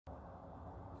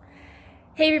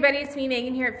Hey everybody, it's me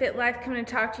Megan here at Fit Life coming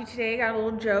to talk to you today. Got a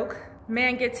little joke.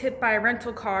 Man gets hit by a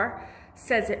rental car,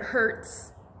 says it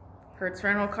hurts. Hertz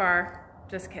rental car.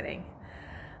 Just kidding.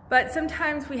 But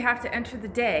sometimes we have to enter the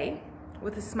day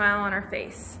with a smile on our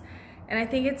face. And I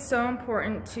think it's so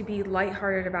important to be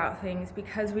lighthearted about things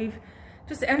because we've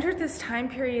just entered this time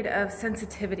period of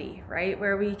sensitivity, right?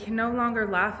 Where we can no longer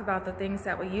laugh about the things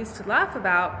that we used to laugh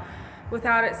about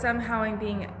without it somehow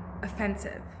being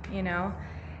offensive, you know?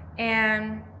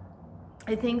 And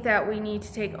I think that we need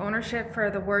to take ownership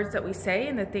for the words that we say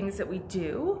and the things that we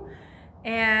do,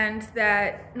 and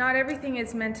that not everything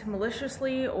is meant to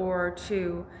maliciously or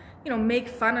to, make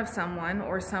fun of someone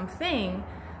or something.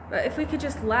 But if we could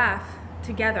just laugh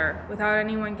together without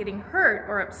anyone getting hurt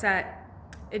or upset,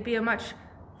 it'd be a much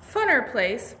funner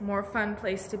place, more fun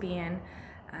place to be in.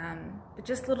 But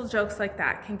just little jokes like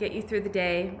that can get you through the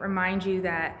day, remind you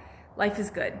that life is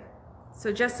good.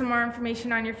 So just some more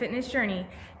information on your fitness journey,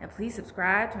 and please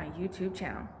subscribe to my YouTube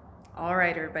channel. All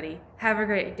right, everybody, have a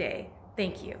great day.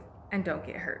 Thank you, and don't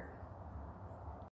get hurt.